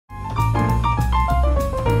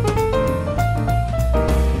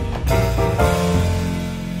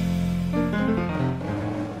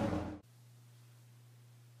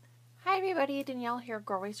everybody, Danielle here,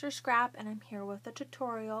 Girl Racer Scrap, and I'm here with a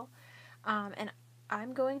tutorial. And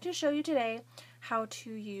I'm going to show you today how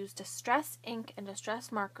to use distress ink and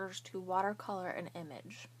distress markers to watercolor an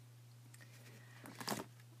image.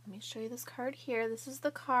 Let me show you this card here. This is the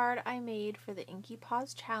card I made for the Inky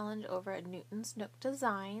Paws challenge over at Newton's Nook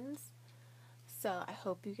Designs. So I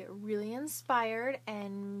hope you get really inspired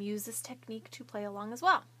and use this technique to play along as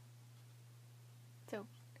well. So,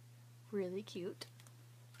 really cute.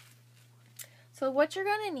 So what you're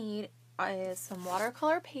going to need is some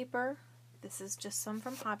watercolor paper. This is just some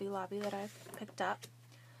from Hobby Lobby that I've picked up.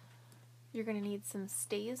 You're going to need some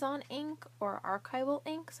Stays-On ink or archival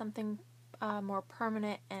ink, something more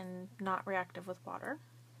permanent and not reactive with water.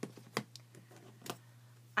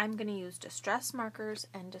 I'm going to use distress markers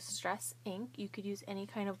and distress ink. You could use any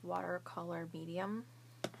kind of watercolor medium.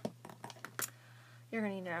 You're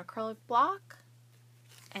going to need an acrylic block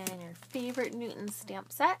and your favorite Newton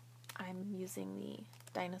stamp set. I'm using the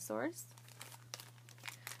dinosaurs,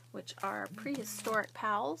 which are prehistoric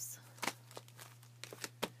Paws.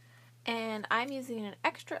 And I'm using an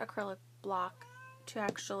extra acrylic block to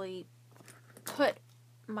actually put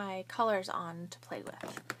my colors on to play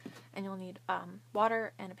with. And you'll need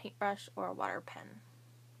water and a paintbrush or a water pen.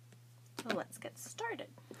 So let's get started.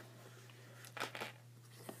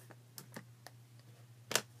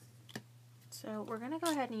 So we're going to go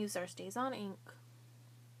ahead and use our Stays-On ink.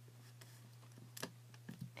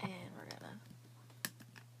 And we're going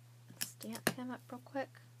to stamp him up real quick.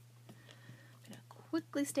 I'm going to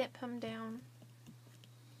quickly stamp him down.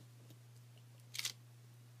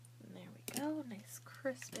 And there we go. Nice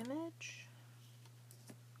crisp image.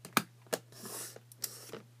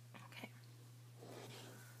 Okay.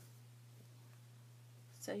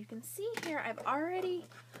 So you can see here I've already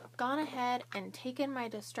gone ahead and taken my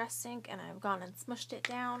distress ink and I've gone and smushed it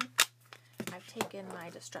down. I've taken my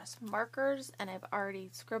distress markers and I've already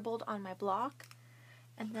scribbled on my block,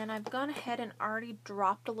 and then I've gone ahead and already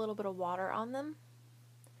dropped a little bit of water on them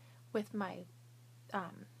with my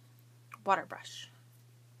water brush.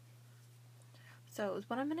 So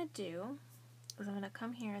what I'm going to do is I'm going to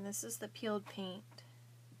come here, and this is the peeled paint,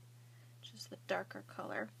 just the darker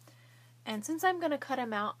color. And since I'm going to cut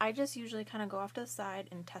them out, I just usually kind of go off to the side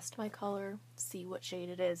and test my color, see what shade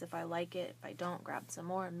it is. If I like it, if I don't, grab some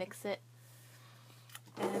more and mix it.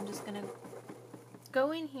 And I'm just going to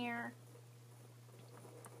go in here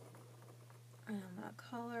and I'm going to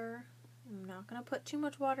color. I'm not going to put too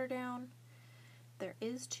much water down. If there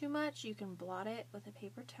is too much, you can blot it with a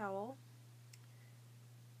paper towel,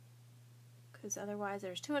 because otherwise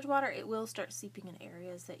there's too much water, it will start seeping in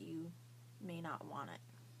areas that you may not want it.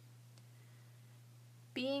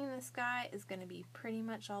 Being this guy is going to be pretty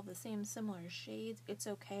much all the same similar shades, it's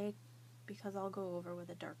okay because I'll go over with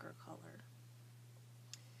a darker color.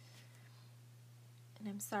 And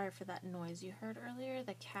I'm sorry for that noise you heard earlier.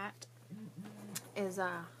 The cat is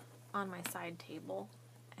on my side table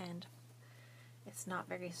and it's not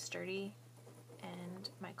very sturdy, and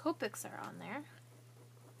my Copics are on there,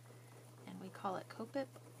 and we call it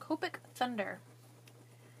Copic Thunder.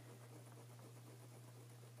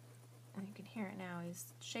 And you can hear it now.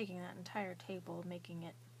 He's shaking that entire table, making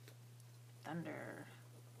it thunder.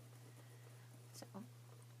 So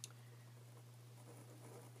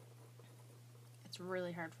it's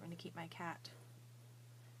really hard for me to keep my cat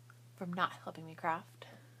from not helping me craft.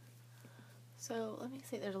 So let me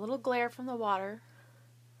see, there's a little glare from the water,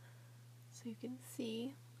 so you can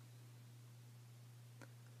see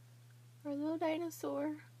our little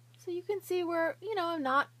dinosaur. So you can see where, I'm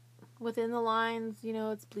not within the lines,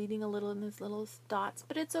 it's bleeding a little in these little dots,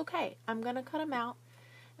 but it's okay. I'm going to cut them out,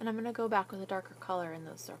 and I'm going to go back with a darker color in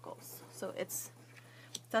those circles. So it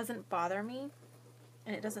doesn't bother me,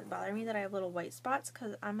 and it doesn't bother me that I have little white spots,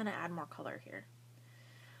 because I'm going to add more color here.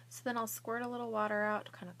 So then I'll squirt a little water out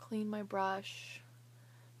to kind of clean my brush,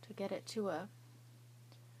 to get it to a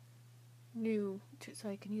so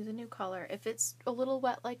I can use a new color. If it's a little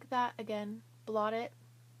wet like that, again, blot it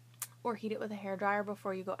or heat it with a hairdryer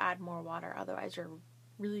before you go add more water, otherwise you're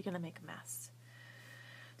really going to make a mess.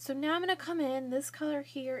 So now I'm going to come in, this color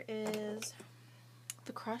here is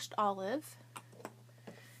the crushed olive.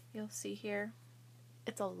 You'll see here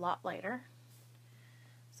it's a lot lighter.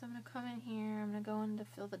 So I'm going to come in here, I'm going to go in to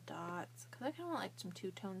fill the dots, because I kind of like some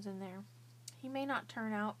two-tones in there. He may not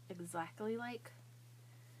turn out exactly like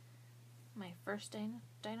my first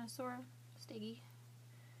dinosaur, Steggy,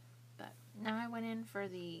 but now I went in for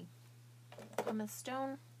the pumice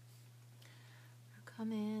stone. I'll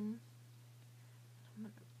come in, I'm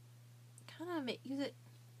going to kind of use it,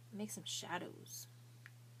 make some shadows,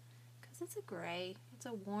 because it's a gray, it's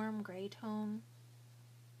a warm gray tone.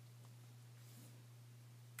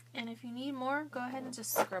 And if you need more, go ahead and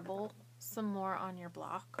just scribble some more on your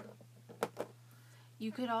block.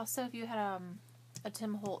 You could also, if you had a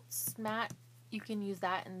Tim Holtz mat, you can use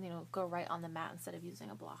that and, you know, go right on the mat instead of using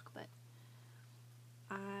a block. But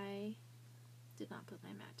I did not put my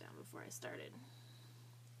mat down before I started.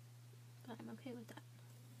 But I'm okay with that.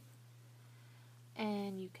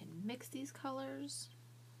 And you can mix these colors.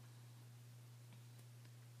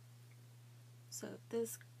 So if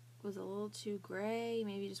this was a little too gray,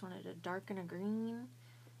 maybe you just wanted to darken a green,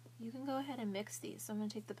 you can go ahead and mix these. So I'm going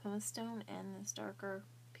to take the pumice stone and this darker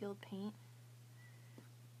peeled paint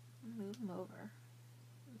and move them over.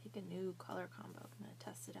 Make a new color combo. I'm going to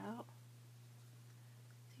test it out.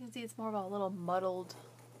 So you can see it's more of a little muddled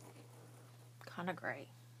kind of gray.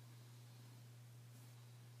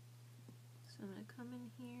 So I'm going to come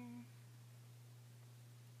in here.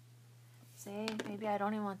 Say, maybe I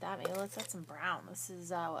don't even want that. Maybe let's add some brown. This is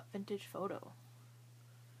what, vintage photo.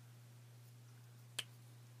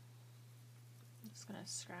 I'm just going to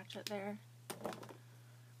scratch it there.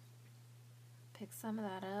 Pick some of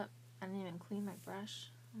that up. I didn't even clean my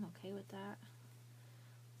brush. I'm okay with that.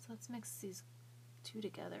 So let's mix these two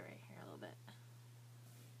together right here a little bit.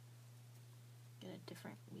 Get a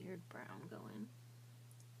different weird brown going.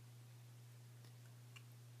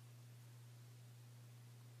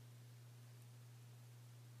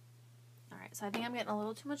 Alright, so I think I'm getting a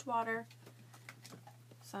little too much water.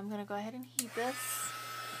 So I'm going to go ahead and heat this.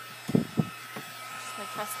 Just my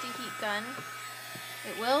trusty heat gun.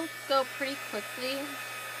 It will go pretty quickly.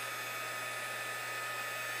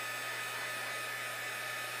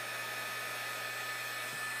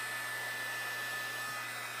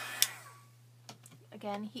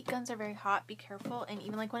 Again, heat guns are very hot. Be careful. And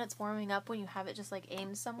even like when it's warming up, when you have it just like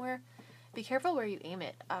aimed somewhere, be careful where you aim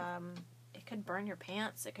it. It could burn your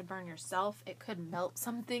pants. It could burn yourself. It could melt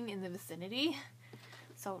something in the vicinity.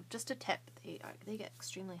 So just a tip. They get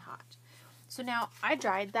extremely hot. So now I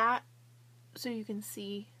dried that so you can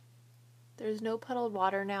see there's no puddled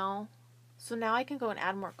water now. So now I can go and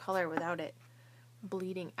add more color without it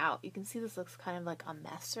bleeding out. You can see this looks kind of like a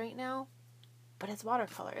mess right now, but it's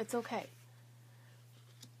watercolor. It's okay.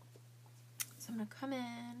 So I'm going to come in.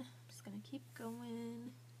 I'm just going to keep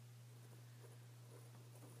going.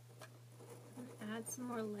 Add some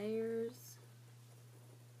more layers.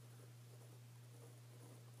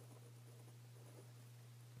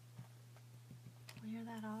 Clear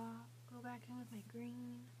that off. Go back in with my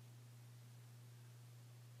green.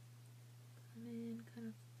 Come in, kind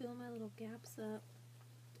of fill my little gaps up.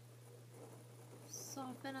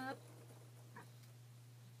 Soften up.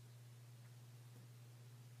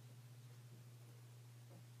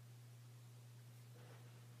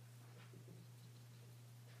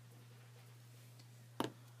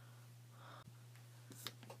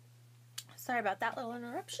 Sorry about that little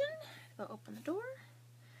interruption. Go open the door.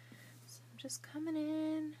 So I'm just coming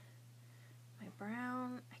in. My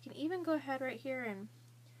brown. I can even go ahead right here and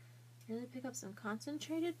really pick up some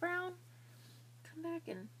concentrated brown. Come back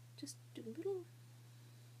and just do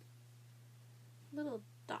little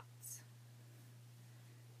dots.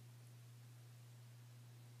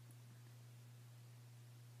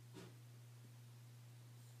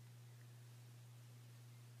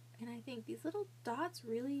 And I think these little dots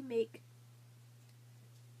really make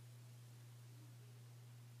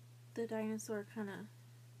the dinosaur kind of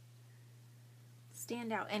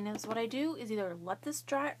stand out. And what I do is either let this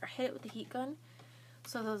dry or hit it with the heat gun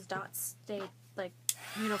so those dots stay like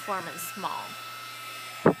uniform and small.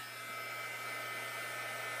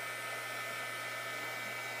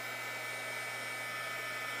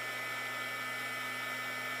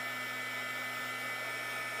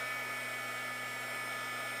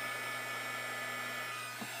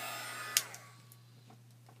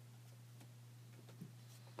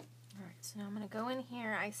 So now I'm going to go in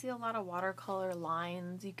here. I see a lot of watercolor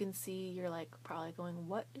lines. You can see you're like probably going,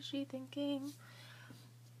 what is she thinking?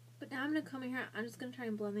 But now I'm going to come in here. I'm just going to try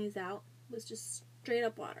and blend these out with just straight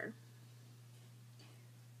up water.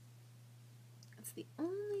 That's the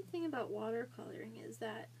only thing about watercoloring is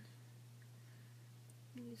that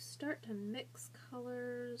when you start to mix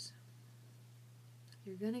colors,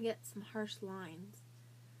 you're going to get some harsh lines.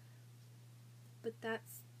 But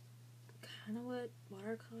that's kind of what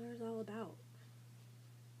watercolor is all about.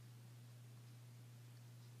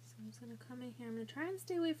 So I'm just going to come in here. I'm going to try and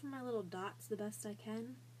stay away from my little dots the best I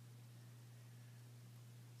can.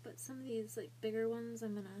 But some of these like bigger ones,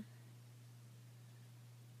 I'm going to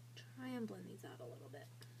try and blend these out a little bit.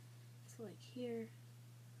 So like here.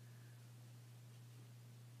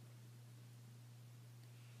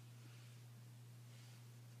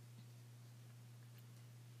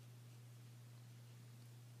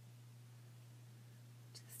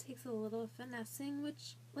 takes a little finessing,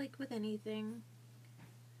 which, like with anything,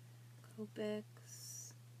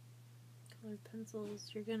 Copics, colored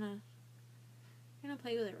pencils, you're gonna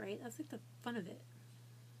play with it, right? That's like the fun of it.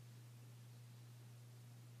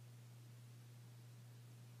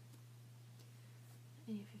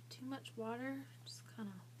 And if you have too much water, just kind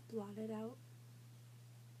of blot it out.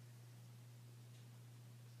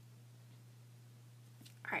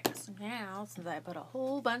 Alright, so now, since I put a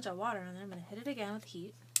whole bunch of water in there, I'm going to hit it again with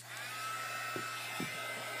heat.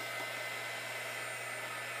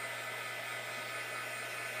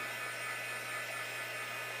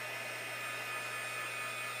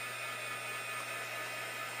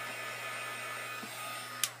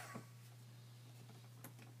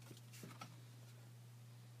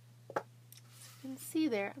 You can see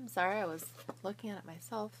there, I'm sorry, I was looking at it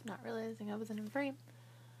myself, not realizing I wasn't in frame.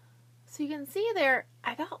 So you can see there,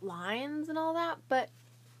 I got lines and all that, but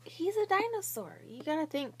he's a dinosaur. You gotta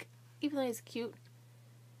think, even though he's cute,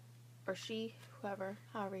 or she, whoever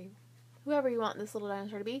you want this little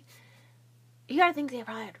dinosaur to be, you gotta think they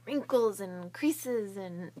probably had wrinkles and creases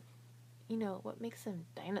and, you know, what makes him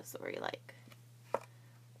dinosaur-y like.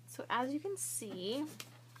 So as you can see,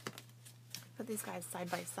 put these guys side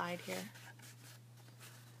by side here.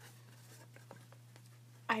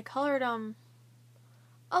 I colored them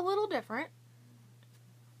a little different.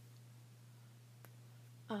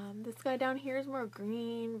 This guy down here is more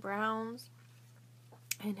green, browns,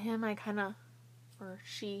 and him I kind of, or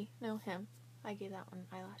she, no him, I gave that one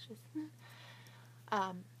eyelashes.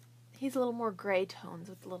 He's a little more gray tones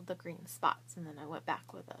with the green spots, and then I went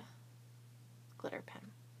back with a glitter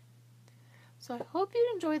pen. So I hope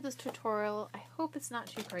you enjoyed this tutorial. I hope it's not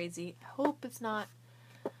too crazy. I hope it's not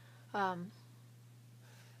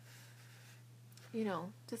you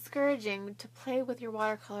know, discouraging to play with your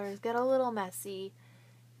watercolors, get a little messy.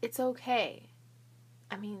 It's okay.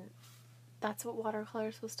 I mean, that's what watercolor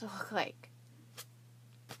is supposed to look like.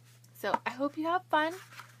 So I hope you have fun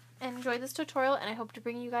and enjoy this tutorial, and I hope to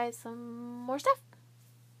bring you guys some more stuff.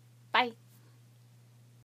 Bye.